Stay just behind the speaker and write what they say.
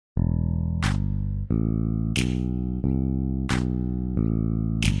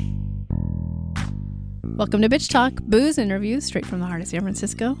Welcome to Bitch Talk, booze interviews straight from the heart of San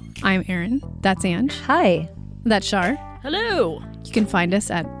Francisco. I'm Erin. That's Ange. Hi. That's Shar. Hello. You can find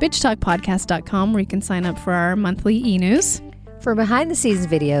us at bitchtalkpodcast.com, where you can sign up for our monthly e-news. For behind-the-scenes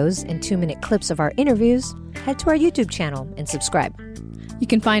videos and 2-minute clips of our interviews, head to our YouTube channel and subscribe. You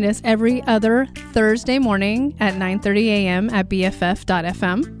can find us every other Thursday morning at 9:30 a.m. at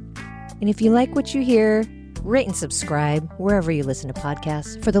BFF.fm. And if you like what you hear, rate and subscribe wherever you listen to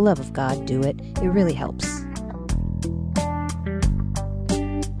podcasts. For the love of God, do it. It really helps.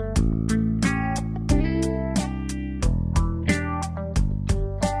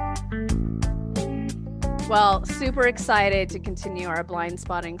 Well, super excited to continue our blind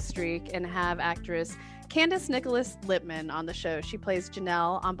spotting streak and have actress Candace Nicholas Lippman on the show. She plays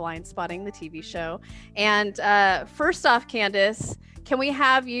Janelle on Blind Spotting, the TV show. And first off, Candace, can we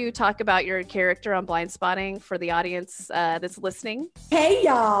have you talk about your character on Blind Spotting for the audience that's listening? Hey,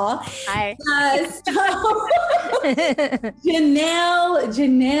 y'all. Hi.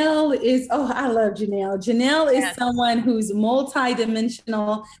 Janelle is, I love Janelle. Janelle is someone who's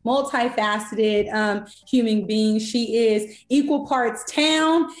multi-dimensional, multifaceted human being. She is equal parts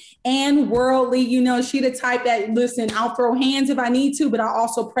town and worldly. You know, she the type that, listen, I'll throw hands if I need to, but I'll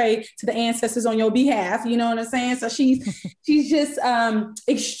also pray to the ancestors on your behalf. You know what I'm saying? So she's just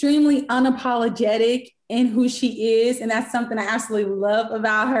extremely unapologetic in who she is. And that's something I absolutely love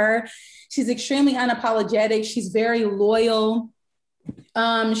about her. She's extremely unapologetic. She's very loyal.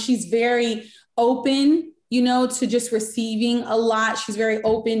 She's very open, you know, to just receiving a lot. She's very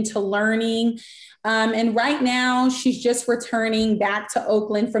open to learning. And right now she's just returning back to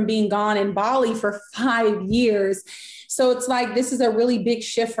Oakland from being gone in Bali for 5 years. So it's like, this is a really big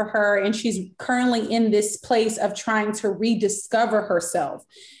shift for her. And she's currently in this place of trying to rediscover herself.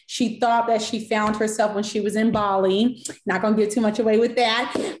 She thought that she found herself when she was in Bali. Not going to give too much away with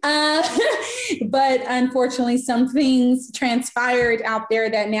that. But unfortunately, some things transpired out there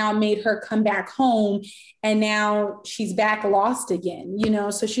that now made her come back home. And now she's back lost again, you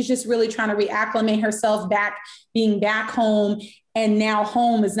know? So she's just really trying to reacclimate herself back, being back home. And now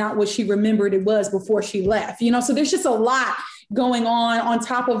home is not what she remembered it was before she left, you know? So there's just a lot going on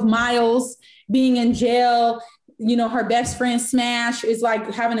top of Miles being in jail. You know, her best friend Smash is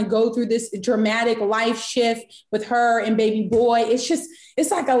like having to go through this dramatic life shift with her and baby boy.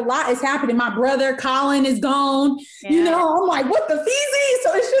 It's like a lot is happening. My brother Colin is gone. Yeah. You know, I'm like, what the feezy?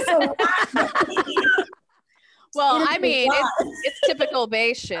 So it's just a lot. Well, I mean, it's typical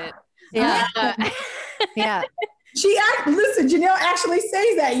Bay shit. Yeah. Yeah. Listen, Janelle actually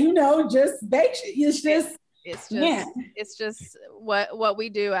says that, you know, just Bay shit. It's just what we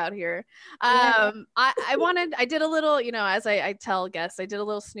do out here. I did a little, you know, as I tell guests, I did a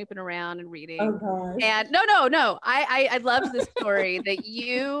little snooping around and reading. Oh, and no. I loved the story that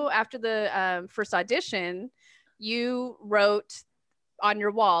you, after the first audition, you wrote on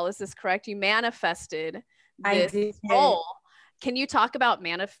your wall. Is this correct? You manifested this role. Can you talk about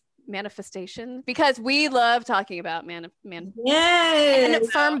manifestation? Because we love talking about yes.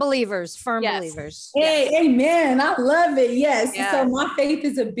 And firm believers. Hey, amen. I love it. Yes. So my faith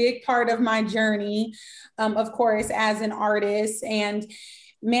is a big part of my journey, of course, as an artist. And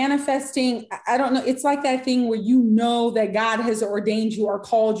manifesting, I don't know, it's like that thing where you know that God has ordained you or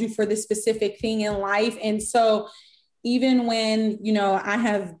called you for this specific thing in life. And so even when, you know, I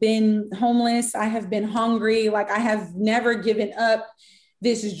have been homeless, I have been hungry, like I have never given up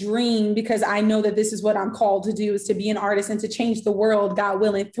this dream, because I know that this is what I'm called to do, is to be an artist and to change the world, God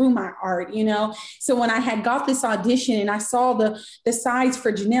willing, through my art, you know? So when I had got this audition and I saw the sides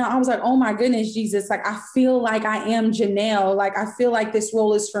for Janelle, I was like, oh my goodness, Jesus, like, I feel like I am Janelle. Like, I feel like this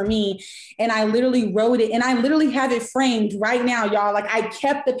role is for me. And I literally wrote it, and I literally have it framed right now, y'all. Like, I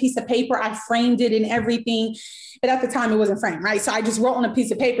kept the piece of paper, I framed it and everything. But at the time it wasn't framed, right? So I just wrote on a piece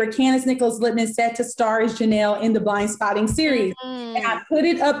of paper, Candace Nicholas Lippman set to star as Janelle in the Blind Spotting series. And I put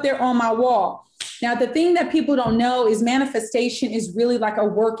it up there on my wall. Now, the thing that people don't know is manifestation is really like a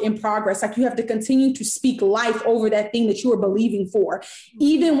work in progress. Like, you have to continue to speak life over that thing that you are believing for,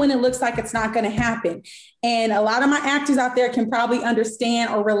 even when it looks like it's not going to happen. And a lot of my actors out there can probably understand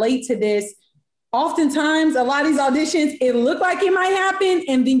or relate to this. Oftentimes, a lot of these auditions, it looked like it might happen,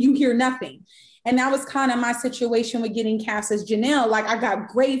 and then you hear nothing. And that was kind of my situation with getting cast as Janelle. Like, I got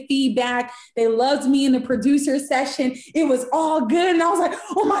great feedback. They loved me in the producer session. It was all good. And I was like,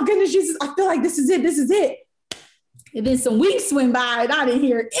 oh my goodness, Jesus, I feel like this is it. This is it. And then some weeks went by and I didn't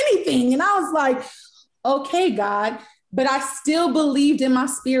hear anything. And I was like, okay, God, but I still believed in my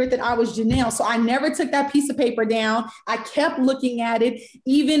spirit that I was Janelle. So I never took that piece of paper down. I kept looking at it,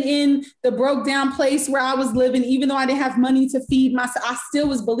 even in the broke down place where I was living, even though I didn't have money to feed myself, I still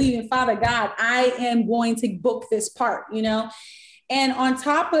was believing, Father God, I am going to book this part, you know? And on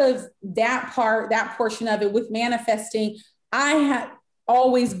top of that part, that portion of it with manifesting, I had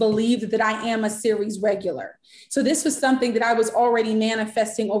always believed that I am a series regular. So this was something that I was already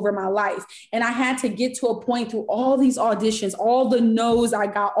manifesting over my life. And I had to get to a point through all these auditions, all the no's I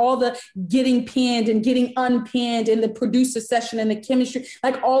got, all the getting pinned and getting unpinned in the producer session and the chemistry,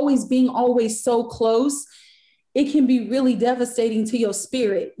 like always being always so close. It can be really devastating to your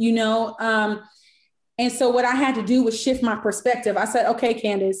spirit, you know? And so what I had to do was shift my perspective. I said, okay,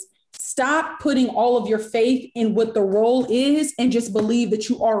 Candace, stop putting all of your faith in what the role is and just believe that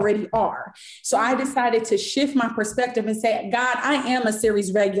you already are. So I decided to shift my perspective and say, God, I am a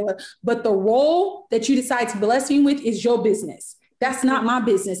series regular, but the role that you decide to bless me with is your business. That's not my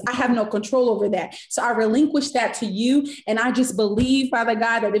business. I have no control over that. So I relinquish that to you. And I just believe, Father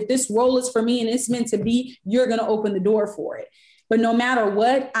God, that if this role is for me and it's meant to be, you're going to open the door for it. But no matter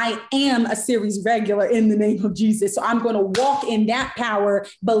what, I am a series regular in the name of Jesus. So I'm going to walk in that power,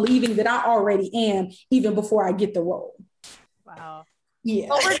 believing that I already am, even before I get the role. Wow. Yeah.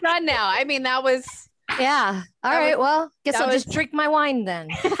 Well, we're done now. I mean, that was. Yeah. All right. Well, guess I'll just drink my wine then.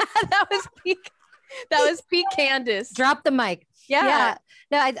 That was peak Candace. Drop the mic. Yeah.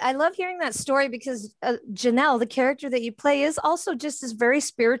 No, I love hearing that story because Janelle, the character that you play, is also just this very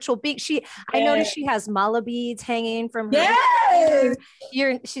spiritual being. I noticed she has mala beads hanging from her. Yes.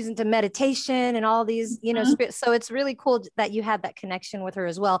 She's into meditation and all these, you know, so it's really cool that you had that connection with her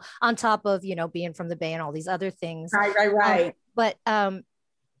as well, on top of, you know, being from the Bay and all these other things. Right. But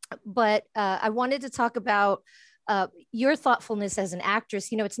I wanted to talk about your thoughtfulness as an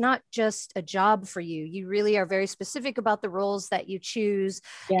actress. You know, it's not just a job for you. You really are very specific about the roles that you choose.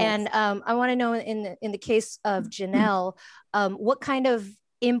 Yes. And I want to know in the case of Janelle, what kind of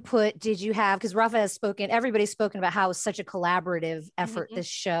input did you have? Because Rafa has spoken, everybody's spoken about how it was such a collaborative effort, this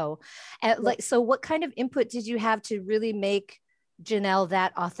show. And so what kind of input did you have to really make Janelle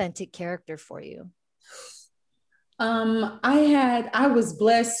that authentic character for you? I was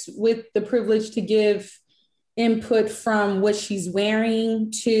blessed with the privilege to give input from what she's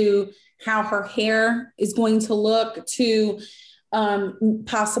wearing to how her hair is going to look to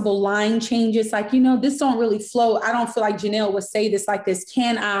possible line changes. Like, you know, this don't really flow. I don't feel like Janelle would say this like this.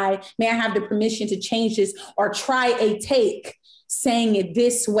 May I have the permission to change this or try a take saying it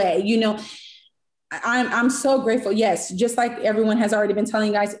this way? You know, I'm so grateful. Yes, just like everyone has already been telling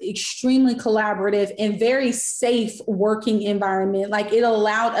you guys, extremely collaborative and very safe working environment. Like, it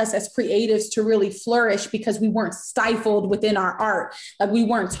allowed us as creatives to really flourish because we weren't stifled within our art. Like, we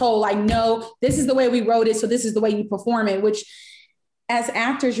weren't told like, no, this is the way we wrote it, so this is the way you perform it, which as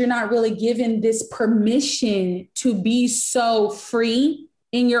actors, you're not really given this permission to be so free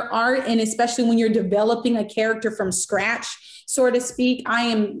in your art. And especially when you're developing a character from scratch, so to speak. I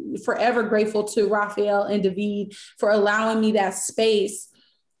am forever grateful to Raphael and David for allowing me that space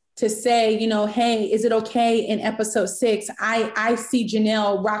to say, you know, hey, is it okay in episode 6? I see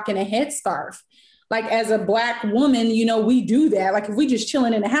Janelle rocking a headscarf. Like, as a Black woman, you know, we do that. Like, if we just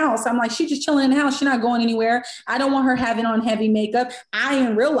chilling in the house, I'm like, she's just chilling in the house. She's not going anywhere. I don't want her having on heavy makeup. I,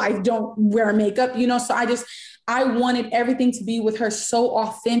 in real life, don't wear makeup, you know, so I wanted everything to be with her so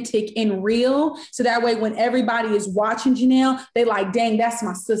authentic and real. So that way, when everybody is watching Janelle, they like, dang, that's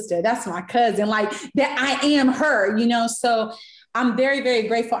my sister. That's my cousin. Like, that I am her, you know? So I'm very, very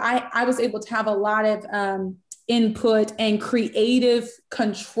grateful. I was able to have a lot of input and creative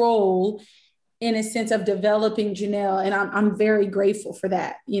control in a sense of developing Janelle. And I'm very grateful for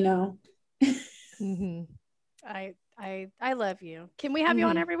that, you know? Mm-hmm. I love you. Can we have you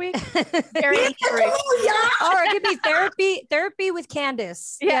on every week? Very Or it could be therapy with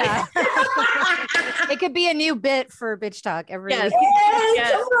Candace. Yeah. It could be a new bit for Bitch Talk every week.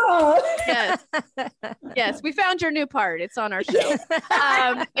 Yes. We found your new part. It's on our show.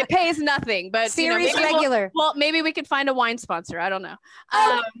 It pays nothing, but series regular. Maybe we could find a wine sponsor. I don't know.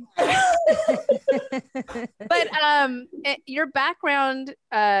 But your background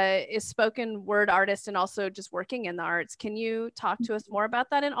is spoken word artist and also just working in the arts. Can you talk to us more about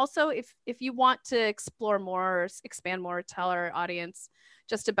that? And also, if you want to explore more, or expand more, tell our audience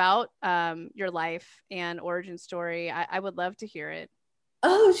just about your life and origin story. I would love to hear it.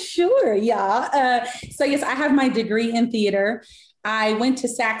 Oh, sure. Yeah. So yes, I have my degree in theater. I went to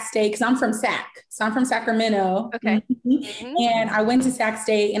Sac State because I'm from Sac. So I'm from Sacramento. Okay. Mm-hmm. And I went to Sac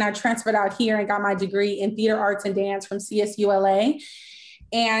State and I transferred out here and got my degree in theater arts and dance from CSULA.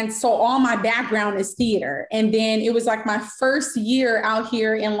 And so all my background is theater. And then it was like my first year out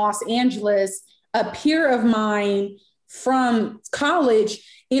here in Los Angeles, a peer of mine from college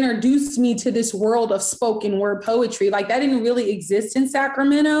introduced me to this world of spoken word poetry. Like that didn't really exist in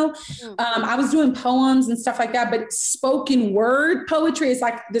Sacramento. I was doing poems and stuff like that, but spoken word poetry is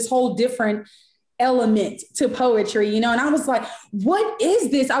like this whole different element to poetry, you know? And I was like, what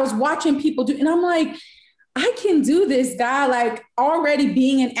is this? I was watching people do, and I'm like, I can do this, God. Like already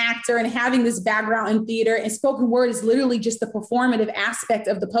being an actor and having this background in theater, and spoken word is literally just the performative aspect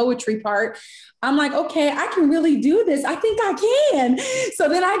of the poetry part. I'm like, okay, I can really do this. I think I can. So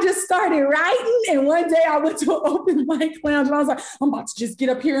then I just started writing. And one day I went to an open mic lounge and I was like, I'm about to just get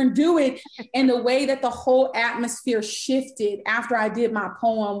up here and do it. And the way that the whole atmosphere shifted after I did my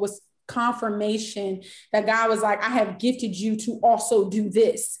poem was confirmation that God was like, I have gifted you to also do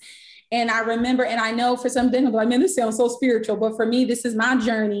this. And I remember, and I know for some things, I'm like, man, this sounds so spiritual, but for me, this is my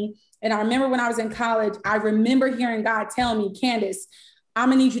journey. And I remember when I was in college, I remember hearing God tell me, Candace, I'm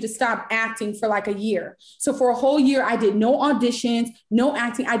gonna need you to stop acting for like a year. So for a whole year, I did no auditions, no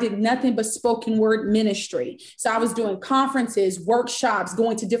acting. I did nothing but spoken word ministry. So I was doing conferences, workshops,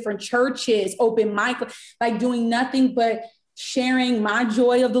 going to different churches, open mic, like doing nothing but sharing my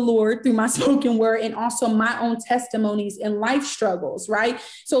joy of the Lord through my spoken word, and also my own testimonies and life struggles, right?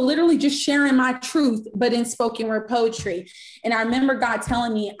 So literally just sharing my truth, but in spoken word poetry. And I remember God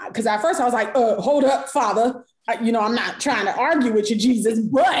telling me, because at first I was like, hold up, Father. You know, I'm not trying to argue with you, Jesus,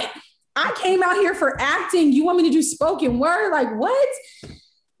 but I came out here for acting. You want me to do spoken word? Like what?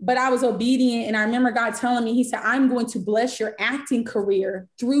 But I was obedient. And I remember God telling me, he said, I'm going to bless your acting career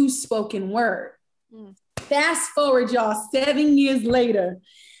through spoken word. Fast forward, y'all, 7 years later,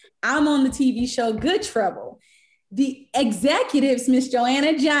 I'm on the TV show Good Trouble. The executives, Miss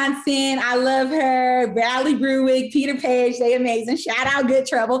Joanna Johnson, I love her, Bradley Bruick, Peter Page, they amazing. Shout out Good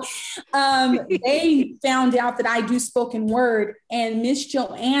Trouble. They found out that I do spoken word, and Miss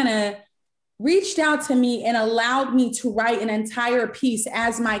Joanna reached out to me and allowed me to write an entire piece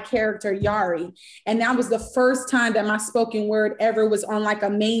as my character Yari. And that was the first time that my spoken word ever was on like a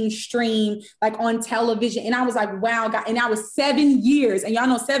mainstream, like on television. And I was like, wow, God. And that was 7 years. And y'all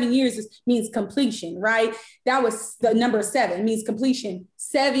know 7 years means completion, right? That was the number 7 means completion.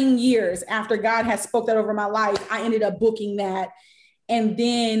 7 years after God had spoke that over my life, I ended up booking that. And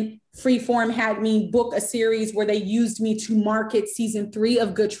then Freeform had me book a series where they used me to market season 3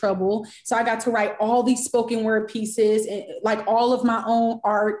 of Good Trouble. So I got to write all these spoken word pieces, and like all of my own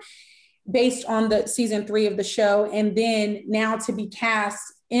art based on the season 3 of the show. And then now to be cast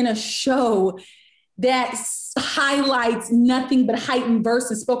in a show that highlights nothing but heightened verse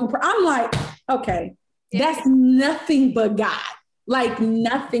and spoken word. I'm like, okay, that's nothing but God, like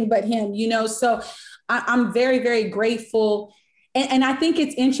nothing but him, you know? So I'm very, very grateful. And I think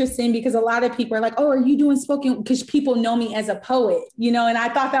it's interesting because a lot of people are like, oh, are you doing spoken? Because people know me as a poet, you know? And I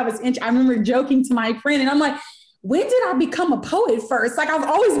thought that was interesting. I remember joking to my friend and I'm like, when did I become a poet first? Like I've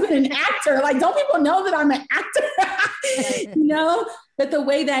always been an actor. Like, don't people know that I'm an actor? You know? But the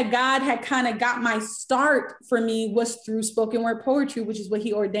way that God had kind of got my start for me was through spoken word poetry, which is what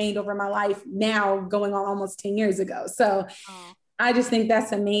he ordained over my life now going on almost 10 years ago. So I just think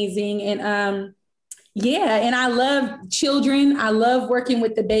that's amazing. And, yeah. And I love children. I love working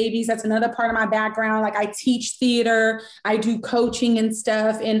with the babies. That's another part of my background. Like I teach theater, I do coaching and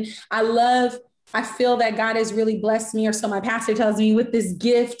stuff. And I feel that God has really blessed me, or so my pastor tells me, with this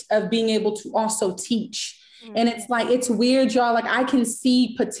gift of being able to also teach. And it's like, it's weird, y'all. Like I can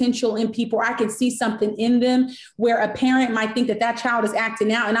see potential in people. I can see something in them where a parent might think that that child is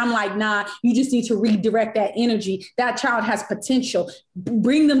acting out. And I'm like, nah, you just need to redirect that energy. That child has potential.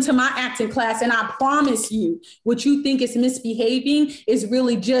 Bring them to my acting class. And I promise you, what you think is misbehaving is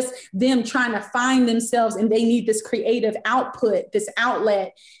really just them trying to find themselves. And they need this creative output, this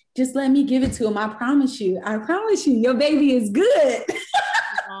outlet. Just let me give it to them. I promise you, your baby is good.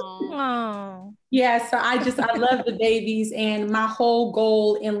 Oh. Yeah, so I love the babies, and my whole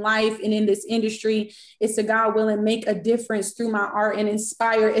goal in life and in this industry is to, God willing, make a difference through my art and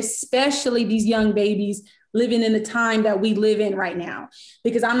inspire, especially these young babies living in the time that we live in right now,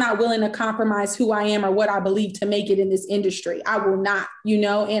 because I'm not willing to compromise who I am or what I believe to make it in this industry. I will not, you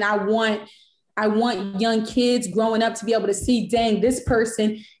know, and I want young kids growing up to be able to see, dang, this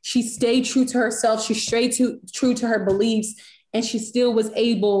person, she stayed true to herself. She stayed true to her beliefs, and she still was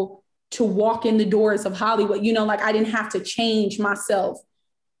able to walk in the doors of Hollywood. You know, like I didn't have to change myself.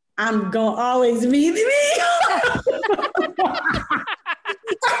 I'm going to always be me. People be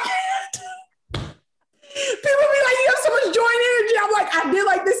like, you have so much joy and energy. I'm like, I did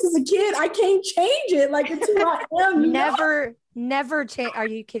like this as a kid. I can't change it. Like it's who I am. never change. Are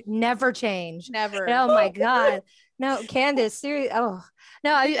you kidding? Never change. Never. Oh my God. No, Candace, seriously. Oh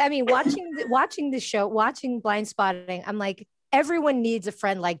no, I mean, watching the show, watching Blind Spotting, I'm like, everyone needs a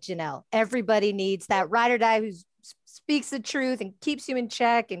friend like Janelle. Everybody needs that ride or die who speaks the truth and keeps you in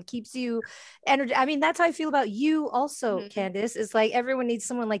check and keeps you energy. I mean, that's how I feel about you also, Candace. It's like everyone needs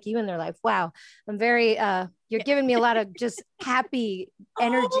someone like you in their life. Wow. I'm very you're giving me a lot of just happy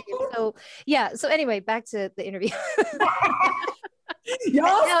energy. So yeah. So anyway, back to the interview.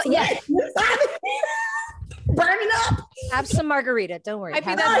 Y'all, yeah. Burning up. Have some margarita. Don't worry.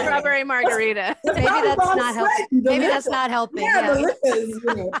 Maybe that's strawberry margarita. Maybe that's not helping. Maybe that's not helping. Yeah.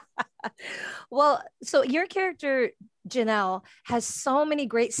 Well, so your character, Janelle, has so many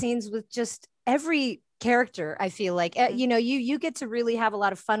great scenes with just every character. I feel like, you know, you get to really have a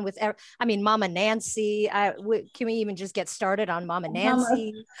lot of fun with, I mean, Mama Nancy. Can we even just get started on Mama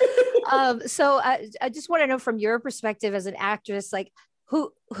Nancy? So I just want to know from your perspective as an actress, like,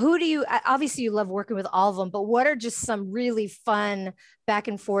 who do you, obviously you love working with all of them, but what are just some really fun back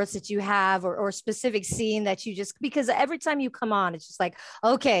and forths that you have, or specific scene that you just, because every time you come on, it's just like,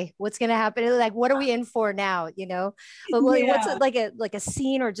 okay, what's going to happen? Like, what are we in for now? You know, but what's like a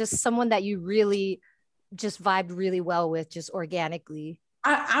scene or just someone that you really just vibed really well with, just organically?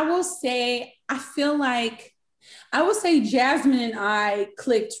 I will say, I would say Jasmine and I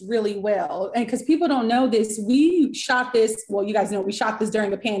clicked really well. And because people don't know this, we shot this, well, you guys know we shot this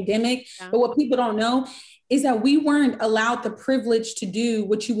during a pandemic, but what people don't know is that we weren't allowed the privilege to do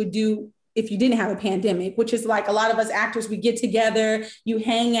what you would do if you didn't have a pandemic, which is like a lot of us actors, we get together, you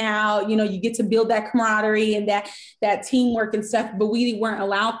hang out, you know, you get to build that camaraderie and that teamwork and stuff, but we weren't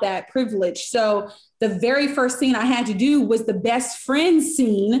allowed that privilege. So the very first scene I had to do was the best friend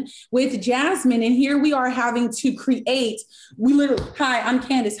scene with Jasmine. And here we are having to create, hi, I'm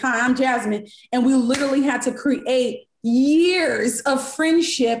Candace. Hi, I'm Jasmine. And we literally had to create years of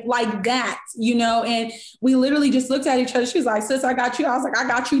friendship like that, you know, and we literally just looked at each other. She was like, sis, I got you. I was like, I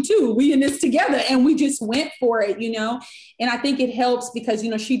got you too. We in this together. And we just went for it, you know? And I think it helps because, you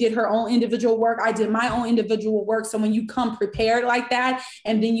know, she did her own individual work. I did my own individual work. So when you come prepared like that,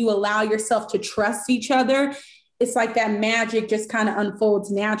 and then you allow yourself to trust each other, it's like that magic just kind of unfolds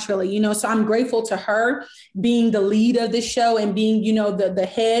naturally, you know? So I'm grateful to her being the lead of the show and being, you know, the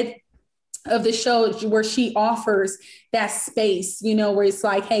head of the show, where she offers that space, you know, where it's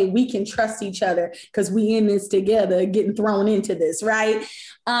like, hey, we can trust each other because we in this together, getting thrown into this, right?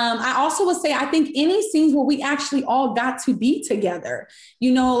 I also would say, I think any scenes where we actually all got to be together,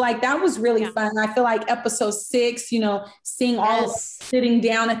 you know, like that was really fun. I feel like episode 6, you know, seeing all of us sitting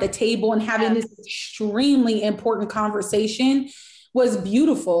down at the table and having this extremely important conversation was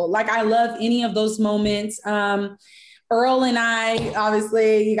beautiful. Like, I love any of those moments. Earl and I,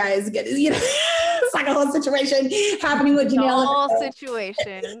 obviously, you guys get, you know, it's like a whole situation happening with Janelle. Whole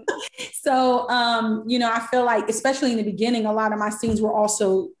situation. So, you know, I feel like, especially in the beginning, a lot of my scenes were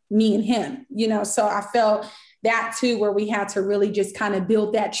also me and him, you know, so I felt that too, where we had to really just kind of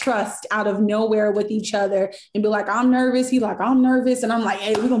build that trust out of nowhere with each other and be like, I'm nervous. He like, I'm nervous. And I'm like,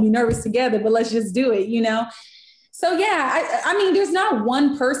 hey, we're going to be nervous together, but let's just do it, you know? So yeah, I mean, there's not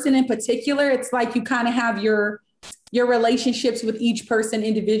one person in particular. It's like you kind of have your relationships with each person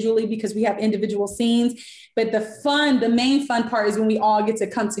individually because we have individual scenes. But the main fun part is when we all get to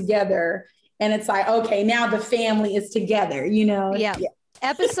come together and it's like, okay, now the family is together, you know? Yeah.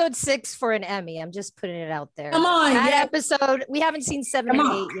 Episode 6 for an Emmy. I'm just putting it out there. Come on. That episode, we haven't seen 7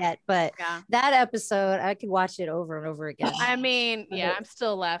 and 8 yet, but that episode, I could watch it over and over again. I mean, I'm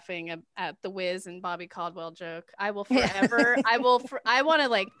still laughing at the Wiz and Bobby Caldwell joke. I will forever, I want to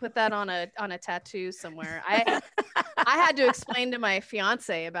like put that on a tattoo somewhere. I had to explain to my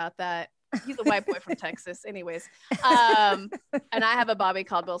fiance about that. He's a white boy from Texas anyways. And I have a Bobby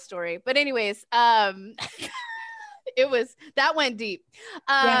Caldwell story, but anyways, that went deep.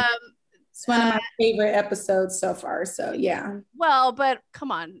 It's one of my favorite episodes so far. So yeah. Well, but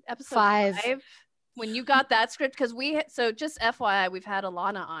come on, episode 5, when you got that script, because so just FYI, we've had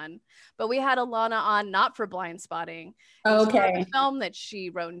Alana on, but we had Alana on not for Blind Spotting. Okay. A film that she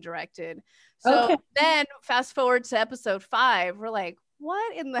wrote and directed. So then fast forward to episode 5, we're like,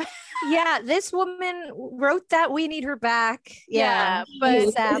 what in the this woman wrote that. We need her back.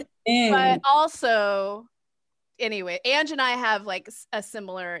 But also, anyway, Ange and I have like a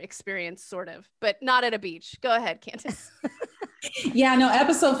similar experience, sort of, but not at a beach. Go ahead, Candace. Yeah, no,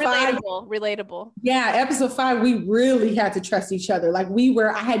 episode 5. Relatable. Yeah, episode 5, we really had to trust each other. Like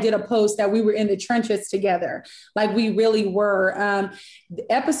I did a post that we were in the trenches together. Like we really were.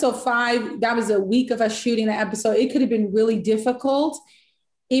 Episode 5, that was a week of us shooting that episode. It could have been really difficult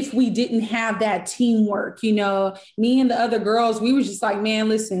if we didn't have that teamwork. You know, me and the other girls, we were just like, man,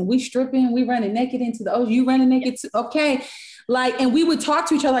 listen, we stripping, we running naked into the ocean, you running naked too? Okay. Like, and we would talk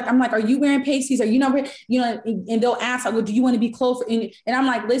to each other. Like, I'm like, are you wearing pasties? Are you not wearing, you know, and they'll ask, like, well, do you want to be close? And I'm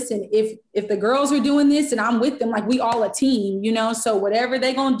like, listen, if the girls are doing this and I'm with them, like, we all a team, you know, so whatever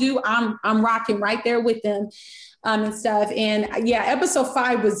they going to do, I'm rocking right there with them. And stuff. And yeah, episode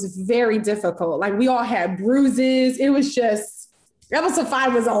 5 was very difficult. Like, we all had bruises. It was just, episode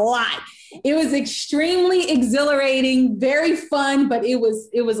 5 was a lot. It was extremely exhilarating, very fun, but it was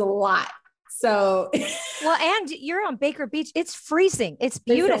a lot. So, well, and you're on Baker Beach. It's freezing. It's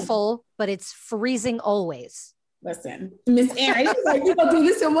beautiful, but it's freezing always. Listen, Miss Erin, she's like, you gonna do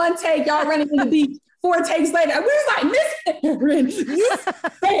this in one take. Y'all running to the beach. 4 takes later, we was like, Miss Erin, you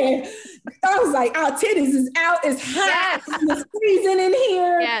said. I was like, our titties is out. It's hot. Yes. It's freezing in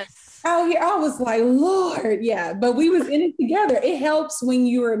here. Yes. Out here, I was like, Lord, yeah. But we was in it together. It helps when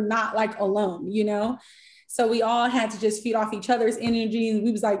you're not like alone, you know. So we all had to just feed off each other's energy. And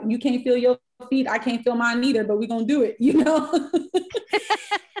we was like, you can't feel your feet. I can't feel mine either, but we're going to do it, you know?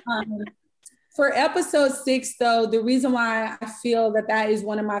 For episode 6, though, the reason why I feel that is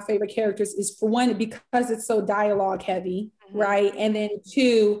one of my favorite characters is, for one, because it's so dialogue heavy, right? And then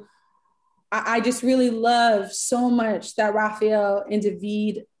 2, I just really love so much that Raphael and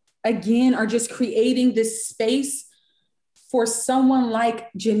David, again, are just creating this space for someone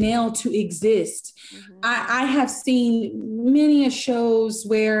like Janelle to exist. I have seen many shows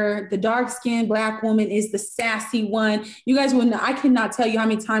where the dark-skinned Black woman is the sassy one. You guys will know, I cannot tell you how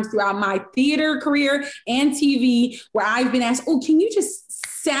many times throughout my theater career and TV where I've been asked, oh, can you just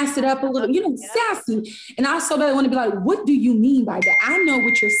sass it up a little, you know, sassy. And I so badly want to be like, what do you mean by that? I know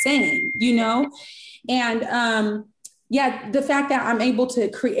what you're saying, you know? And yeah, the fact that I'm able to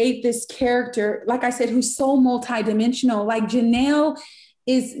create this character, like I said, who's so multidimensional, like Janelle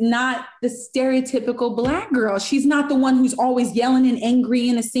is not the stereotypical Black girl. She's not the one who's always yelling and angry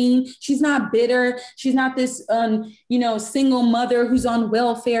in a scene. She's not bitter. She's not this, you know, single mother who's on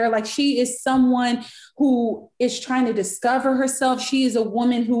welfare. Like, she is someone who is trying to discover herself. She is a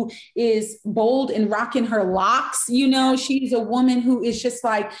woman who is bold and rocking her locks. You know, she's a woman who is just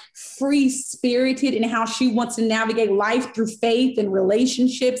like free spirited in how she wants to navigate life through faith and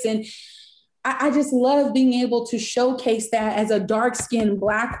relationships. And I just love being able to showcase that as a dark-skinned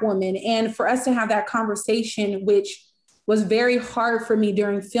Black woman. And for us to have that conversation, which was very hard for me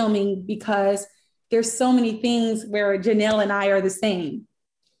during filming, because there's so many things where Janelle and I are the same.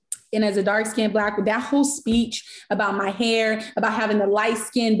 And as a dark-skinned Black, that whole speech about my hair, about having the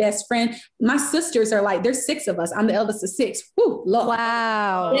light-skinned best friend, my sisters are like, there's 6 of us. I'm the eldest of 6. Woo, Lord.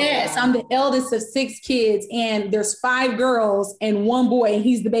 Wow. Yes, I'm the eldest of 6 kids, and there's 5 girls and 1 boy, and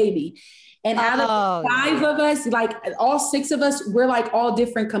he's the baby. And out of 5 of us, like all 6 of us, we're like all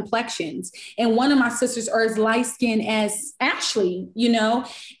different complexions. And one of my sisters are as light skinned as Ashley, you know?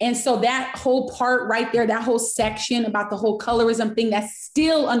 And so that whole part right there, that whole section about the whole colorism thing that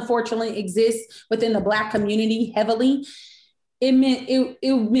still unfortunately exists within the Black community heavily, it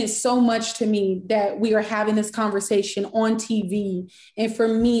meant so much to me that we are having this conversation on TV. And for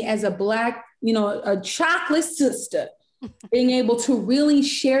me as a Black, you know, a chocolate sister, being able to really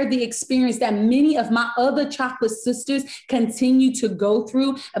share the experience that many of my other chocolate sisters continue to go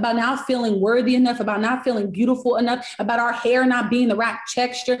through, about not feeling worthy enough, about not feeling beautiful enough, about our hair not being the right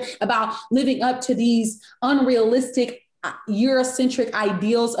texture, about living up to these unrealistic Eurocentric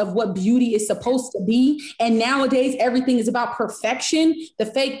ideals of what beauty is supposed to be. And nowadays, everything is about perfection, the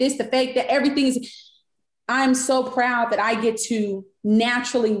fake this, the fake that, everything is. I'm so proud that I get to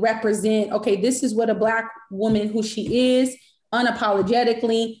naturally represent, okay, this is what a Black woman who she is,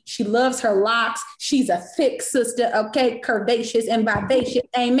 unapologetically. She loves her locks. She's a thick sister, okay, curvaceous and vivacious,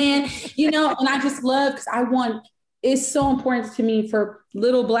 amen. You know, and I just love, because it's so important to me for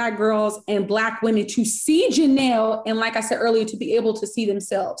little Black girls and Black women to see Janelle, and like I said earlier, to be able to see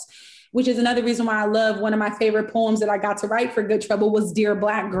themselves, which is another reason why I love one of my favorite poems that I got to write for Good Trouble was Dear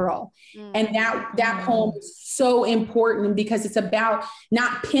Black Girl. And that poem is so important because it's about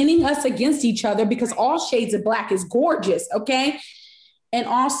not pinning us against each other, because all shades of Black is gorgeous, okay? And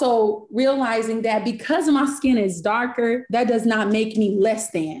also realizing that because my skin is darker, that does not make me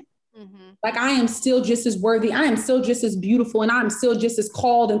less than. Like, I am still just as worthy. I am still just as beautiful, and I'm still just as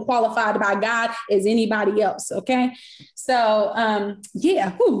called and qualified by God as anybody else. Okay. So,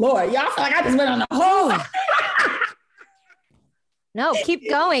 yeah. Oh, Lord, y'all feel like I just went on the whole. No, keep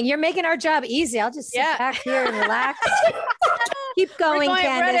going. You're making our job easy. I'll just sit back here and relax. Keep going,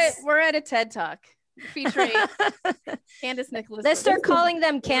 Candace. We're at a TED Talk featuring Candace Nicholas. Let's start calling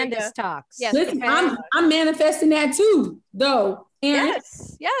them Candace Talks. Yes, listen, I'm manifesting that too, though. And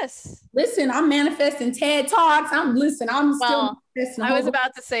yes. Listen, I'm manifesting TED Talks. I'm still manifesting. I was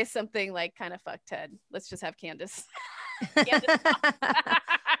about to say something like kind of fuck Ted. Let's just have Candace.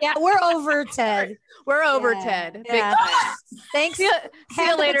 Yeah, we're over Ted. We're over Ted. Yeah. Thanks. See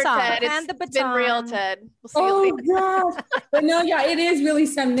you later, Ted. It's been real, Ted. We'll see you later. God. But no, yeah, it is really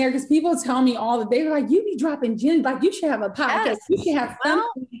something there because people tell me all the day, like, you be dropping gems, like you should have a podcast. Yes. You should have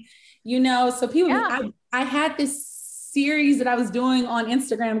something, you know. So people, I had this series that I was doing on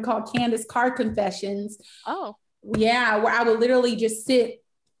Instagram called Candace Car Confessions. Oh. Yeah, where I would literally just sit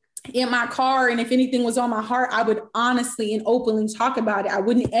in my car, and if anything was on my heart, I would honestly and openly talk about it. I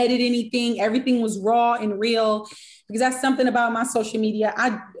wouldn't edit anything. Everything was raw and real, because that's something about my social media.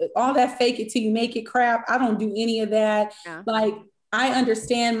 All that fake it till you make it crap, I don't do any of that. Yeah. Like, I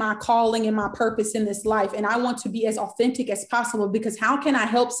understand my calling and my purpose in this life, and I want to be as authentic as possible, because how can I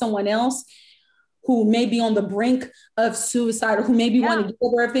help someone else who may be on the brink of suicide or who maybe want to give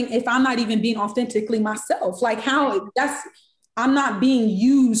over everything if I'm not even being authentically myself? Like, I'm not being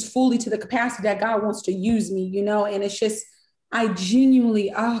used fully to the capacity that God wants to use me, you know? And it's just, I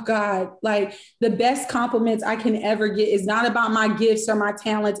genuinely, oh God, like the best compliments I can ever get is not about my gifts or my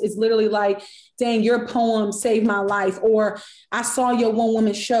talents. It's literally like, dang, your poem saved my life. Or I saw your one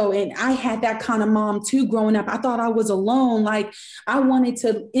woman show and I had that kind of mom too growing up. I thought I was alone. Like, I wanted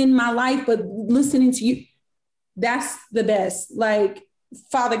to end my life, but listening to you, that's the best. Like,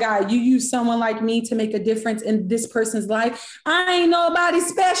 Father God, you use someone like me to make a difference in this person's life. I ain't nobody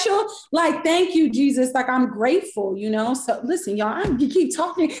special. Like, thank you, Jesus. Like, I'm grateful, you know? So listen, y'all, I'm gonna keep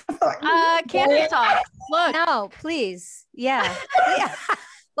talking. Candace talk. Look. No, please. Yeah.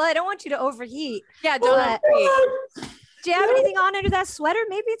 Well, I don't want you to overheat. Yeah, don't overheat. Do you have anything on under that sweater?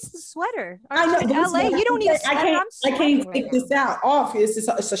 Maybe it's the sweater. I know, in LA, you don't need a sweater. I can't take this out off.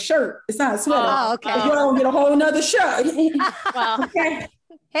 It's a shirt. It's not a sweater. Oh, okay. You don't get a whole nother shirt. Well, okay.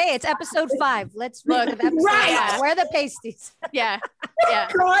 Hey, it's episode 5. Let's look at episode 5. Where are the pasties? Yeah.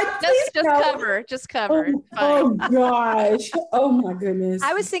 God, just cover. Oh gosh. Oh my goodness.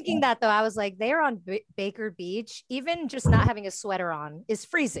 I was thinking that though. I was like, they're on Baker Beach. Even just not having a sweater on is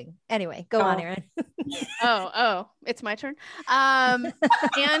freezing. Anyway, go on, Erin. Oh, it's my turn. Ange,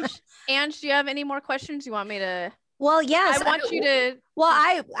 do you have any more questions you want me to? Well, yes. I want you to. Well,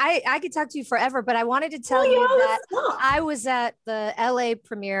 I could talk to you forever, but I wanted to tell you that I was at the LA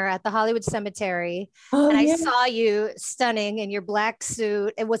premiere at the Hollywood Cemetery, and I saw you stunning in your black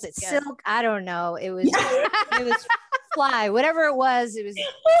suit. And was it silk? I don't know. It was it was fly, whatever it was. It was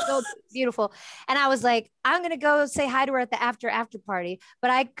so beautiful. And I was like, I'm gonna go say hi to her at the after party,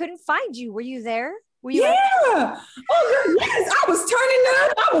 but I couldn't find you. Were you there? Were you? Yeah. Oh, yes. I was turning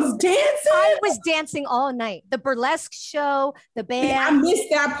up. I was dancing. I was dancing all night. The burlesque show, the band. Yeah, I missed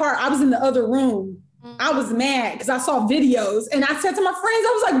that part. I was in the other room. I was mad because I saw videos, and I said to my friends,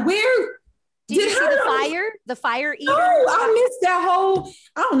 I was like, "Where did you see the fire? The fire eater?" No, I missed that whole.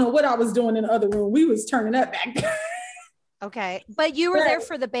 I don't know what I was doing in the other room. We was turning up back there. Okay, but you were there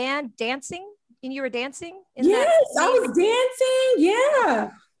for the band dancing, and you were dancing. Yes, I was dancing. Yeah.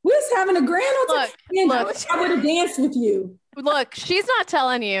 We was having a grand old time. Look, I would have danced with you. Look, she's not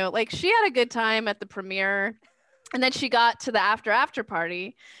telling you. Like, she had a good time at the premiere, and then she got to the after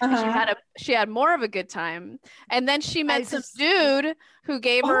party. And she had more of a good time, and then she met some dude who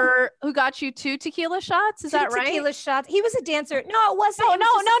got you 2 tequila shots. Is that right? Tequila shots. He was a dancer. No, it wasn't. No,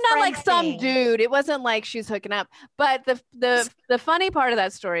 not like some dude. It wasn't like she's hooking up. But the funny part of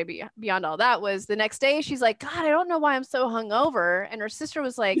that story, beyond all that, was the next day she's like, God, I don't know why I'm so hungover. And her sister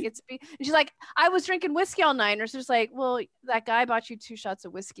was like, and she's like, I was drinking whiskey all night. And her sister's like, well, that guy bought you 2 shots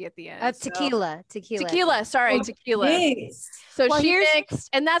of whiskey at the end. Tequila. Sorry, tequila. Yes. So she mixed,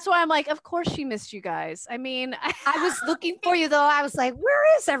 and that's why I'm like, of course she missed you guys. I mean, I was looking for you though. I was like,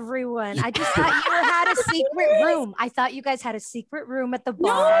 where is everyone? I just thought you had a secret room. I thought you guys had a secret room at the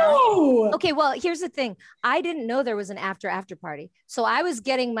bar. No. Okay, well, here's the thing. I didn't know there was an after party. So I was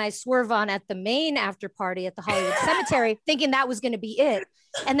getting my swerve on at the main after party at the Hollywood Cemetery, thinking that was going to be it.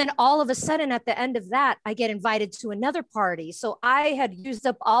 And then all of a sudden at the end of that, I get invited to another party. So I had used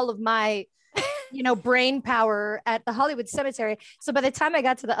up all of my brain power at the Hollywood Cemetery. So by the time I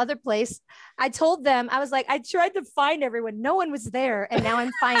got to the other place, I told them, I was like, I tried to find everyone. No one was there. And now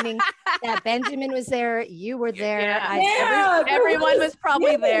I'm finding that Benjamin was there. You were there. Everyone was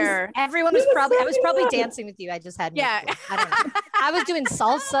probably there. Everyone was probably, I was probably dancing with you. I just had I don't know. I was doing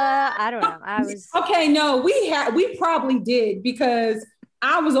salsa. I don't know. I was. Okay, no, we probably did because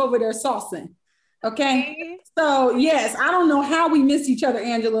I was over there salsing. Okay. So yes, I don't know how we missed each other,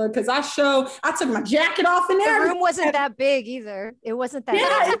 Angela, because I took my jacket off and The everything. room wasn't that big either. It wasn't that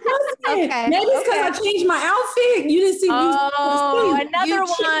Yeah, big. it wasn't. Okay. Maybe it's because I changed my outfit. You didn't see. Oh, you another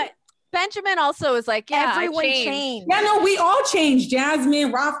one. Benjamin also is like, yeah, Everyone I changed. Yeah, no, we all changed.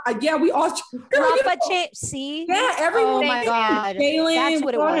 Jasmine, Rafa, yeah, we all changed. Rafa changed. See? Yeah, everyone. Oh my God. Jalen, That's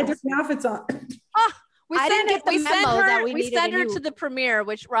what it we all had was. different outfits on. I didn't get the memo that we needed sent a her new- to the premiere,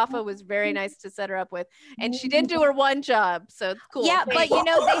 which Rafa was very nice to set her up with, and she did do her one job, so cool. Yeah, but you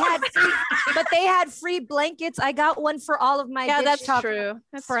know they had free blankets. I got one for all of my that's Talk true.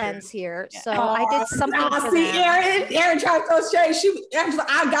 That's friends true. here, Yeah. so I did something for See, them. Erin tried to throw shade. Angela,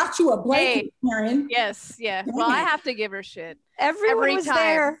 I got you a blanket, Erin. Yes, yeah. Well, I have to give her shit. Everyone was time.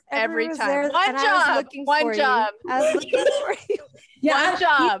 there. Every Everyone was time. there, One and I was job. looking One for job. You. I was looking for you. One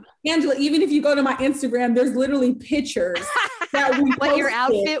job. Angela, even if you go to my Instagram, there's literally pictures that we What your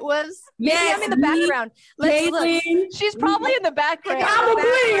posted. outfit was? Maybe Yes, I'm in the background. Let's look. Jalen, She's probably in the background. probably.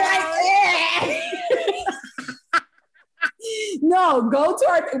 No, go to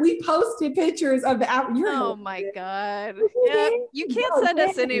our. We posted pictures of the out. Oh my God. Yeah, you can't send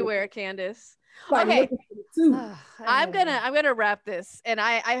us anywhere, Candace. Okay. I'm gonna wrap this, and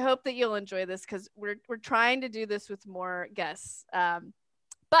I hope that you'll enjoy this because we're trying to do this with more guests.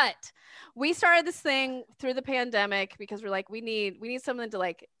 But we started this thing through the pandemic because we're like, we need something to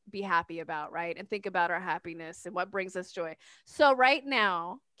like be happy about, right? And think about our happiness and what brings us joy. So right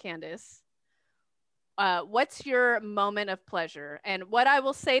now, Candace, what's your moment of pleasure? And what I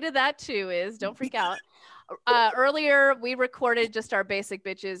will say to that too is, don't freak out. Earlier we recorded just our basic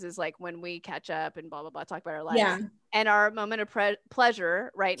bitches is like when we catch up and blah blah blah, talk about our lives. Yeah. And our moment of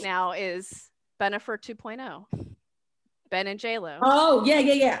pleasure right now is Bennifer 2.0, Ben and J-Lo. Oh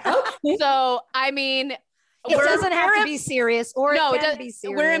yeah. Okay. So I mean, It doesn't have to be serious, or no, it can be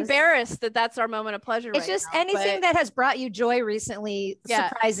serious. we're embarrassed that that's our moment of pleasure. It's right just now, anything but- that has brought you joy recently, Yeah.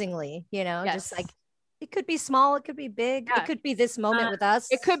 surprisingly, you know, Yes. just like it could be small, it could be big, Yeah. it could be this moment with us.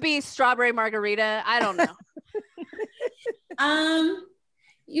 It could be strawberry margarita. I don't know.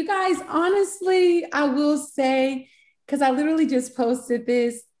 You guys, honestly, I will say, because I literally just posted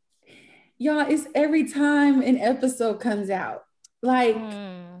this, y'all, it's every time an episode comes out. Like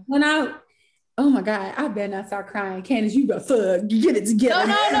when oh my God, I better not start crying. Candace, you go thug. You get it together.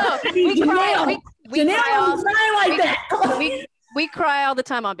 No. We cry. We Janelle cry all- was crying like that. We cry all the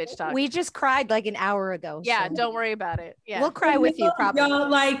time on Bitch Talk. We just cried like an hour ago. Yeah, so don't worry about it. Yeah. we'll cry with you probably. Y'all,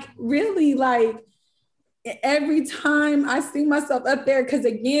 like really, like every time I see myself up there, because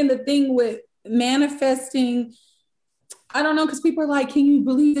again, the thing with manifesting, I don't know, because people are like, can you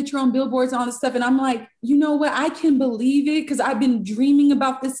believe that you're on billboards and all this stuff? And I'm like, you know what? I can believe it because I've been dreaming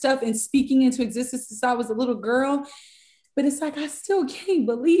about this stuff and speaking into existence since I was a little girl. But it's like, I still can't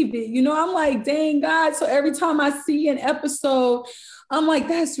believe it. You know, I'm like, dang God. So every time I see an episode, I'm like,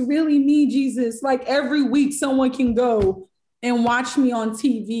 that's really me, Jesus. Like every week someone can go and watch me on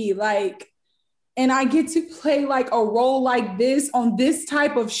TV. Like, and I get to play like a role like this on this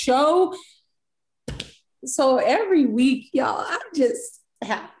type of show. So every week, y'all, I'm just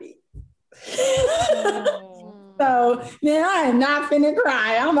happy. So, man, I am not finna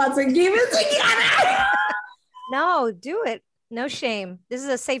cry. I'm about to give it together. No, do it. No shame. This is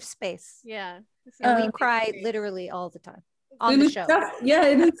a safe space. Yeah. And we cry literally all the time on the show.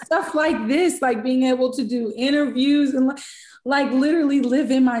 And it's stuff like this, like being able to do interviews and like literally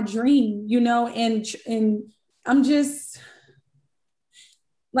live in my dream, you know, and I'm just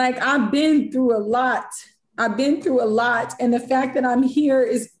like, I've been through a lot. And the fact that I'm here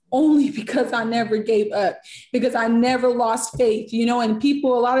is only because I never gave up, because I never lost faith, you know, and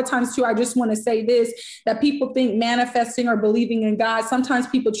people, a lot of times too, I just want to say this, that people think manifesting or believing in God, sometimes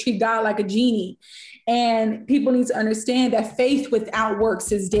people treat God like a genie, and people need to understand that faith without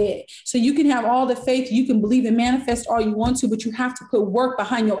works is dead. So you can have all the faith, you can believe and manifest all you want to, but you have to put work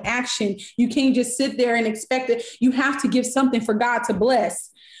behind your action. You can't just sit there and expect it. You have to give something for God to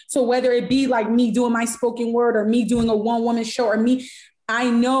bless. So whether it be like me doing my spoken word or me doing a one-woman show or me, I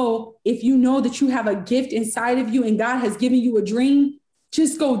know if you know that you have a gift inside of you and God has given you a dream,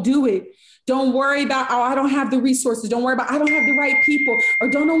 just go do it. Don't worry about, oh, I don't have the resources. Don't worry about, I don't have the right people, or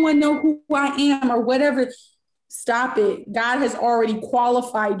don't no one know who I am or whatever. Stop it. God has already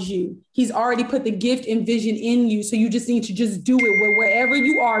qualified you. He's already put the gift and vision in you. So you just need to just do it. Wherever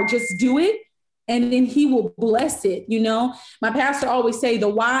you are, just do it. And then he will bless it. You know, my pastor always say the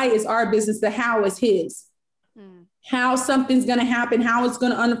why is our business. The how is his. How something's going to happen, how it's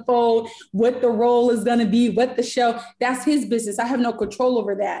going to unfold, what the role is going to be, what the show, that's his business. I have no control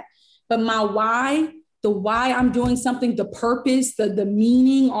over that. But my why the why I'm doing something, the purpose, the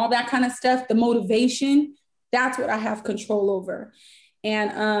meaning, all that kind of stuff, the motivation, that's what I have control over.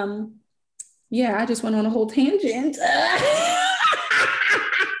 And yeah, I just went on a whole tangent.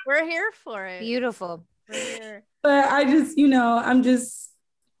 We're here for it. Beautiful. We're here. But I just,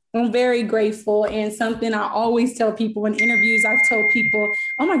 I'm very grateful, and something I always tell people in interviews. I've told people,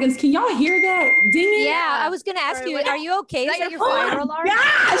 oh my goodness, can y'all hear that dinging? Yeah, I was going to ask you, are you okay? Is that your fire alarm?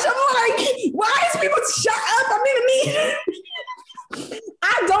 Gosh, I'm like, why is people shut up? I'm in a meeting.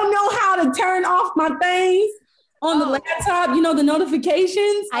 I don't know how to turn off my things on the laptop, the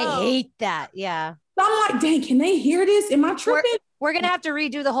notifications. I hate that. Yeah. So I'm like, dang, can they hear this? Am I tripping? We're going to have to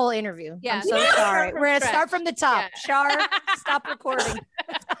redo the whole interview. Yeah. I'm so sorry. We're going to start from the top. Yeah. Shar, stop recording.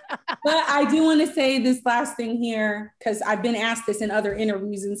 But I do want to say this last thing here, because I've been asked this in other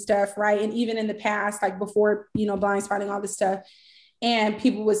interviews and stuff, right? And even in the past, like before, blind spotting, all this stuff. And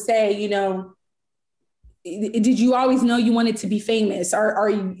people would say, did you always know you wanted to be famous, or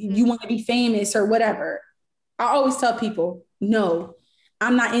you want to be famous or whatever? I always tell people, no,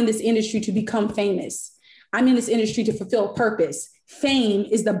 I'm not in this industry to become famous. I'm in this industry to fulfill purpose. Fame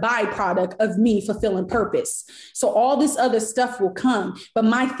is the byproduct of me fulfilling purpose. So all this other stuff will come. But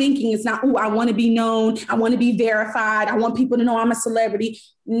my thinking is not, I want to be known. I want to be verified. I want people to know I'm a celebrity.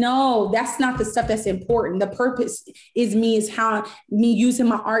 No, that's not the stuff that's important. The purpose is how me using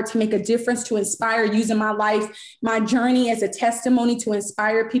my art to make a difference, to inspire, using my life, my journey as a testimony to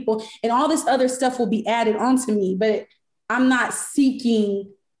inspire people. And all this other stuff will be added onto me. But I'm not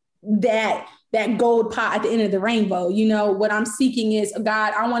seeking that gold pot at the end of the rainbow. What I'm seeking is,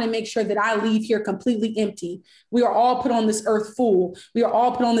 God, I want to make sure that I leave here completely empty. We are all put on this earth full. We are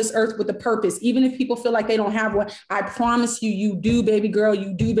all put on this earth with a purpose. Even if people feel like they don't have one, I promise you, you do, baby girl,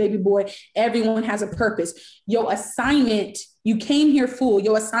 you do, baby boy. Everyone has a purpose. Your assignment, you came here full.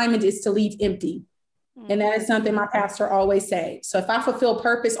 Your assignment is to leave empty. And that is something my pastor always say. So if I fulfill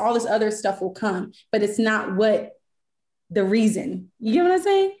purpose, all this other stuff will come, but it's not the reason. You get what I'm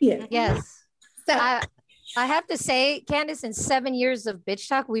saying? Yeah. Yes. So I have to say, Candace, in 7 years of Bitch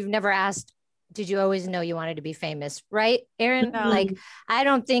Talk, we've never asked, did you always know you wanted to be famous? Right, Erin? No. Like, I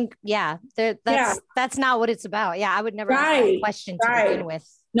don't think, that's not what it's about. Yeah, I would never ask that question to begin with.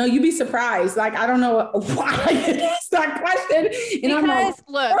 No, you'd be surprised. Like, I don't know why you asked that question.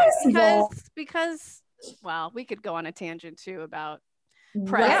 And because we could go on a tangent too about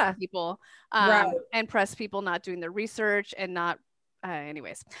press people and press people not doing their research and not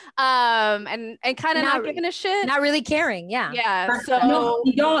and kind of not giving a shit, not really caring. So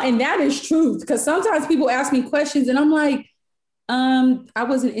and that is true, because sometimes people ask me questions and I'm like, I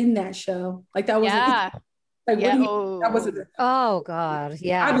wasn't in that show, like that wasn't that wasn't oh God,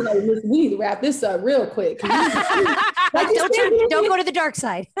 yeah. I'd be like, listen, we need to wrap this up real quick. Like, don't go to the dark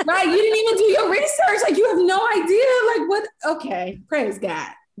side. Right, you didn't even do your research, like you have no idea, like what. Okay, praise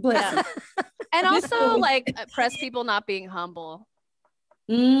God, bless. And also like press people not being humble.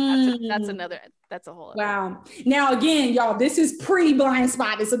 That's a whole other. Wow. Now again, y'all, this is pre-blind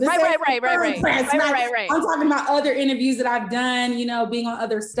spotted. So this right. I'm talking about other interviews that I've done, being on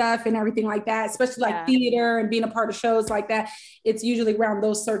other stuff and everything like that, especially like theater and being a part of shows like that. It's usually around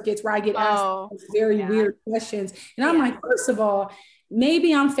those circuits where I get asked very weird questions. And I'm like, first of all,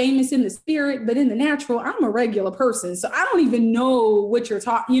 maybe I'm famous in the spirit, but in the natural, I'm a regular person. So I don't even know what you're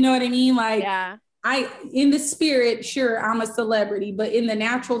talking, you know what I mean? Like, in the spirit, sure, I'm a celebrity, but in the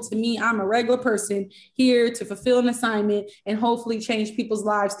natural, to me, I'm a regular person here to fulfill an assignment and hopefully change people's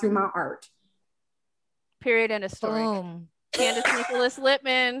lives through my art. Period. End of story. Boom. Candace Nicholas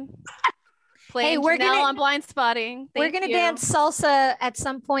Littman playing Janelle on Blind Spotting. We're gonna dance salsa at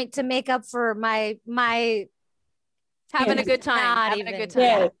some point to make up for my having a good time.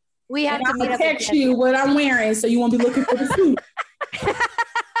 Yeah. We have to meet up. Text you what I'm wearing, so you won't be looking for the suit.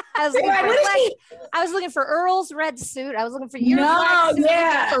 I was looking for Earl's red suit. I was looking for your black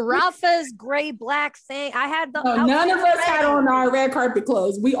suit. For Rafa's gray black thing. I had none of us had on our red carpet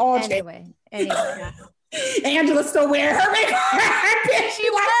clothes. We all anyway. Angela's still wearing her red carpet. She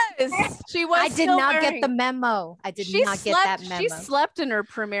was. I did not get the memo. I did not get that memo. She slept in her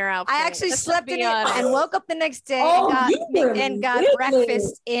premiere outfit. I actually slept in it and woke up the next day and got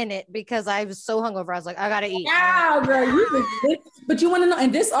breakfast in it because I was so hungover. I was like, I gotta eat. Wow, girl, but you want to know,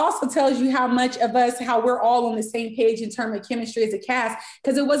 and this also tells you how much of us, how we're all on the same page in terms of chemistry as a cast,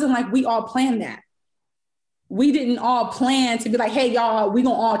 because it wasn't like we all planned that. we didn't all plan to be like, hey, y'all, we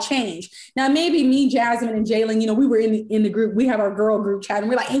gonna all change. Now, maybe me, Jasmine, and Jalen, you know, we were in the group. We have our girl group chat, and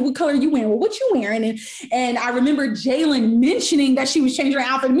we're like, hey, what color are you wearing? Well, what you wearing? And I remember Jalen mentioning that she was changing her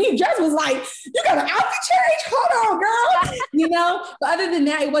outfit. Me and Jasmine was like, you got an outfit change? Hold on, girl. You know, but other than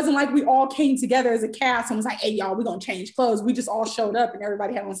that, it wasn't like we all came together as a cast and was like, hey, y'all, we're gonna change clothes. We just all showed up and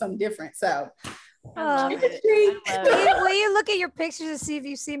everybody had on something different. So I love it. Will you look at your pictures and see if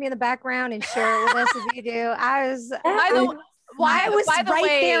you see me in the background and share it with us if you do? I was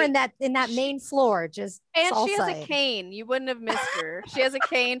right there in that main floor, just and salsa. She has a cane. You wouldn't have missed her. She has a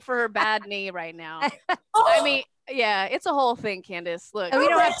cane for her bad knee right now. I mean, yeah, it's a whole thing, Candace. Look, we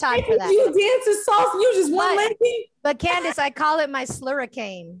don't have time for that. You dance to salsa. You just one leg. But Candace, I call it my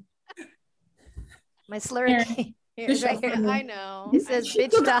slurricane. My slurricane. Right here. I know. It says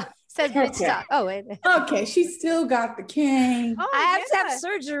bitch talk. Says bitch talk. Oh wait. Okay, she still got the cane. I have to have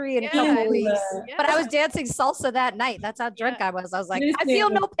surgery in a couple weeks. Yeah. But I was dancing salsa that night. That's how drunk I was. I was like, I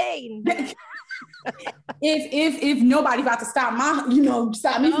feel no pain. if nobody about to stop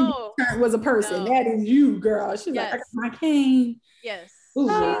stop me from was a person, that is you, girl. She's like, I got my cane. Yes.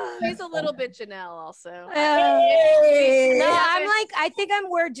 She's a little bit Janelle also. No, I think I'm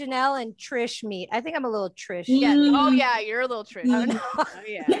where Janelle and Trish meet. I think I'm a little Trish. Yeah. Oh yeah, you're a little Trish. Oh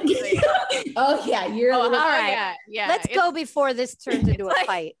yeah. Oh yeah, you're a little. All right. Yeah. Let's go before this turns into a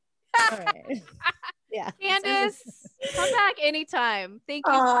fight. All right. Yeah. Candace, come back anytime. Thank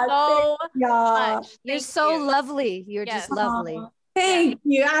you so much. You're so lovely. You're just lovely. Thank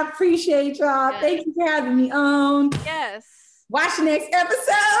you. I appreciate y'all. Thank you for having me on. Yes. Watch the next episode.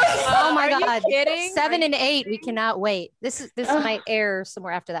 Oh my God. Are you kidding? 7 and 8. We cannot wait. This might air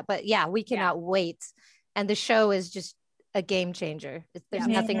somewhere after that. But yeah, we cannot wait. And the show is just a game changer. There's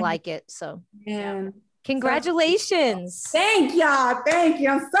nothing like it. So congratulations. Thank y'all. Thank you.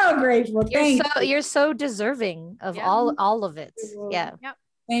 I'm so grateful. You're so deserving of all of it. Yeah. Yep.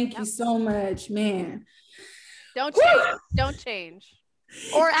 Thank you so much, man. Don't change. Don't change.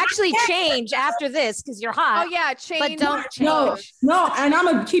 Or actually change after this because you're hot. Oh yeah, change. But don't change. No, and I'm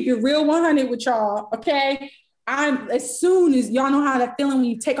gonna keep it real 100 with y'all. Okay, I'm as soon as y'all know how that feeling when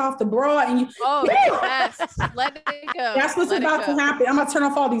you take off the bra and you. Oh yes, let it go. That's what's about to happen. I'm gonna turn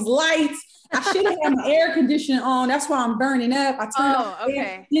off all these lights. I should have had my air conditioning on. That's why I'm burning up. I turn off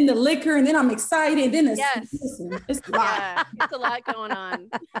then the liquor, and then I'm excited. And then it's a lot. Yeah, it's a lot going on.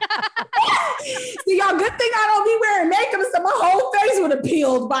 See, y'all, good thing I don't be wearing makeup, so my whole face would have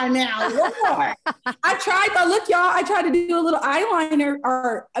peeled by now. Lord. I tried, but look, y'all, I tried to do a little eyeliner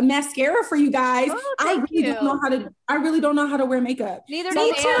or a mascara for you guys. I really don't know how to wear makeup. Neither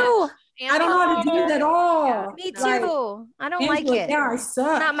me too. I don't know how to do it at all. Yeah, me too. I don't like it. Yeah, I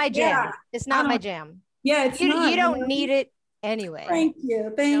suck. Not my jam. Yeah. It's not my jam. Yeah, it's not. You don't need it anyway. Thank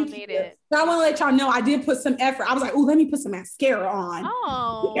you. Thank you. Don't need it. So I want to let y'all know I did put some effort. I was like, oh, let me put some mascara on.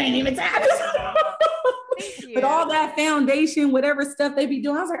 Oh. You can't even tell. But all that foundation, whatever stuff they be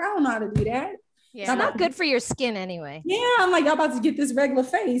doing, I was like, I don't know how to do that. Yeah. It's not good for your skin anyway. Yeah, I'm like, I'm about to get this regular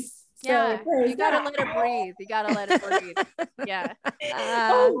face. Yeah, you gotta let it breathe. You gotta let it breathe. Yeah.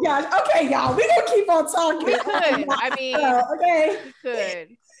 Oh gosh. Okay, y'all. We're gonna keep on talking. We could. I mean, okay. We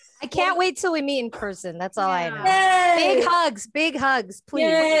could. I can't wait till we meet in person. That's all I know. Yes. Big hugs, please.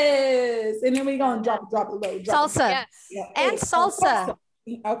 Yes. And then we're gonna drop it low. Salsa. Yes. Yeah. And salsa.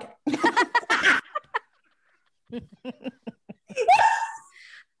 Okay.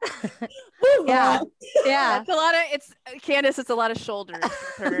 Yeah. It's Candace, it's a lot of shoulders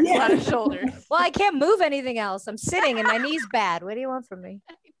for her. A lot of shoulders. Well, I can't move anything else. I'm sitting and my knee's bad. What do you want from me?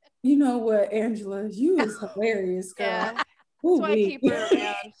 You know what, Angela? You is hilarious, girl. Yeah. That's why I keep her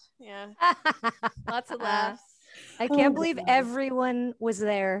around. Yeah. Lots of laughs. I can't believe everyone was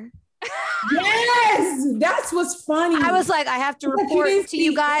there. Yes, that's what's funny. I was like, I have to report to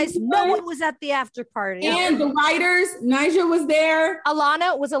you guys. No one was at the after party. And the writers, Nigel was there.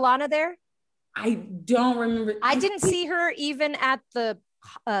 Was Alana there? I don't remember. I didn't see her even at the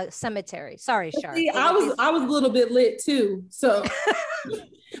cemetery. Sorry, Shar. See, I was a little bit lit too. So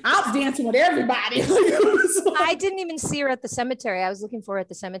I was dancing with everybody. I didn't even see her at the cemetery. I was looking for her at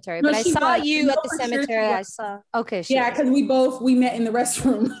the cemetery, but I saw you at the cemetery. I saw. Okay, because we met in the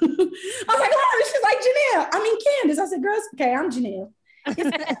restroom. I was like, oh, she's like Janelle. I mean Candace. I said, girl, it's okay. I'm Janelle.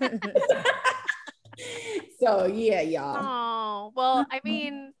 So yeah, y'all. Oh well, I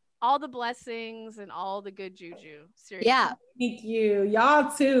mean, all the blessings and all the good juju. Seriously. Yeah. Thank you.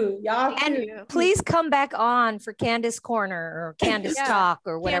 Y'all too. And please come back on for Candace Corner or Candace Talk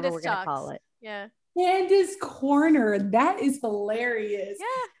or whatever Candace we're going to call it. Yeah. Candace Corner. That is hilarious.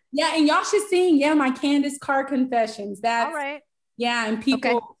 Yeah. Yeah. And y'all should sing, my Candace Car Confessions. That's all right. Yeah. And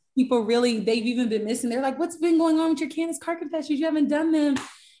people people really, they've even been missing. They're like, what's been going on with your Candace Carr confessions? You haven't done them,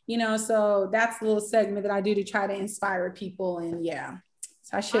 you know? So that's a little segment that I do to try to inspire people. And yeah,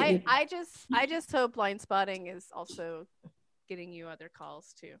 so I just hope Blind Spotting is also getting you other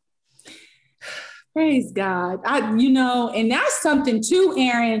calls too. Praise God. And that's something too,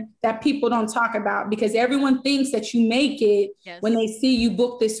 Erin, that people don't talk about, because everyone thinks that you make it when they see you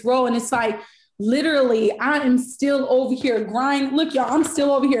book this role. And it's like, literally, I am still over here grinding. Look, y'all, I'm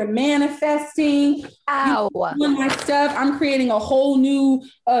still over here manifesting. Doing my stuff. I'm creating a whole new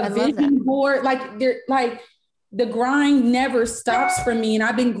vision board. The grind never stops for me. And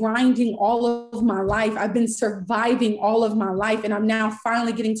I've been grinding all of my life. I've been surviving all of my life. And I'm now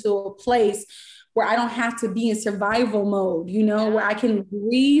finally getting to a place where I don't have to be in survival mode, where I can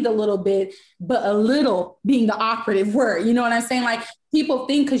breathe a little bit, but a little being the operative word. You know what I'm saying? Like, people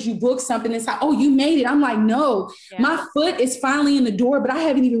think because you book something, it's like, oh, you made it. I'm like, no, my foot is finally in the door, but I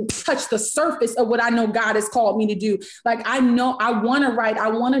haven't even touched the surface of what I know God has called me to do. Like, I know I want to write, I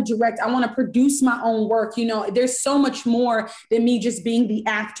want to direct, I want to produce my own work. There's so much more than me just being the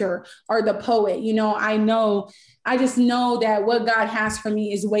actor or the poet. I just know that what God has for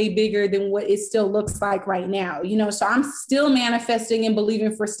me is way bigger than what it still looks like right now, so I'm still manifesting and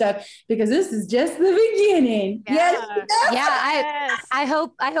believing for stuff, because this is just the beginning. I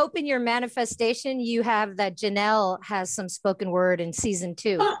hope in your manifestation you have that Janelle has some spoken word in season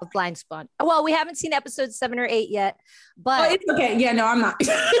 2 of Blind Spot. Well, we haven't seen episodes 7 or 8 yet, but it's okay. Yeah, no, I'm not.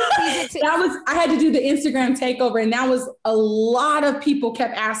 I had to do the Instagram takeover, and that was a lot of people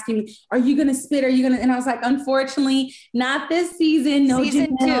kept asking me, are you going to spit? Are you going to? And I was like, unfortunately, not this season. No,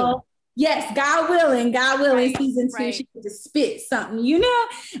 season Janelle. 2. Yes, God willing, right, season 2, right. She could just spit something,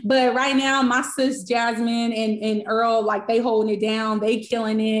 But right now, my sis Jasmine and Earl, like, they holding it down, they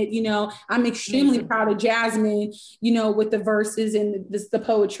killing it. I'm extremely proud of Jasmine, with the verses and the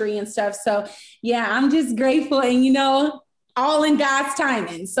poetry and stuff. So yeah, I'm just grateful, and all in God's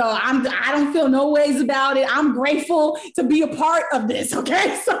timing. So I don't feel no ways about it. I'm grateful to be a part of this.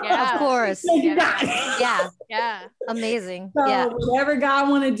 Okay. So of course. Yeah. Amazing. So whatever God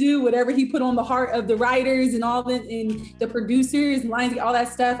want to do, whatever he put on the heart of the writers and all that, and the producers and lines, all that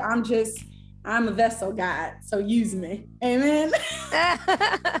stuff, I'm a vessel, God. So use me. Amen.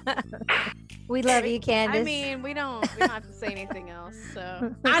 We love you, Candace. I mean, we don't have to say anything else.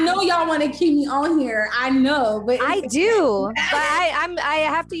 So I know y'all want to keep me on here. I know, but I do. But I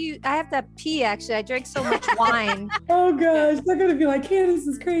have to pee. Actually, I drank so much wine. Oh gosh, they're gonna be like, Candace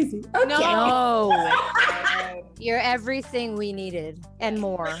is crazy. Okay. No. You're everything we needed and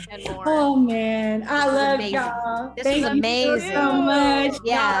more. Oh man, I love y'all. This is amazing. Thank you so much.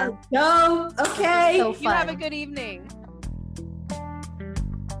 Yeah. Go. Okay. So fun. You have a good evening.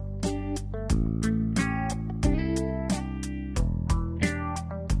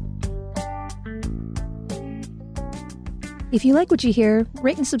 If you like what you hear,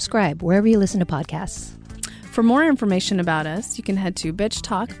 rate and subscribe wherever you listen to podcasts. For more information about us, you can head to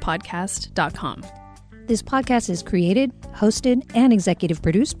bitchtalkpodcast.com. This podcast is created, hosted, and executive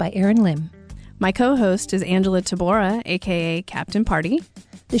produced by Erin Lim. My co-host is Angela Tabora, aka Captain Party.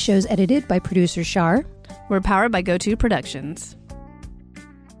 The show's edited by producer Shar. We're powered by GoTo Productions.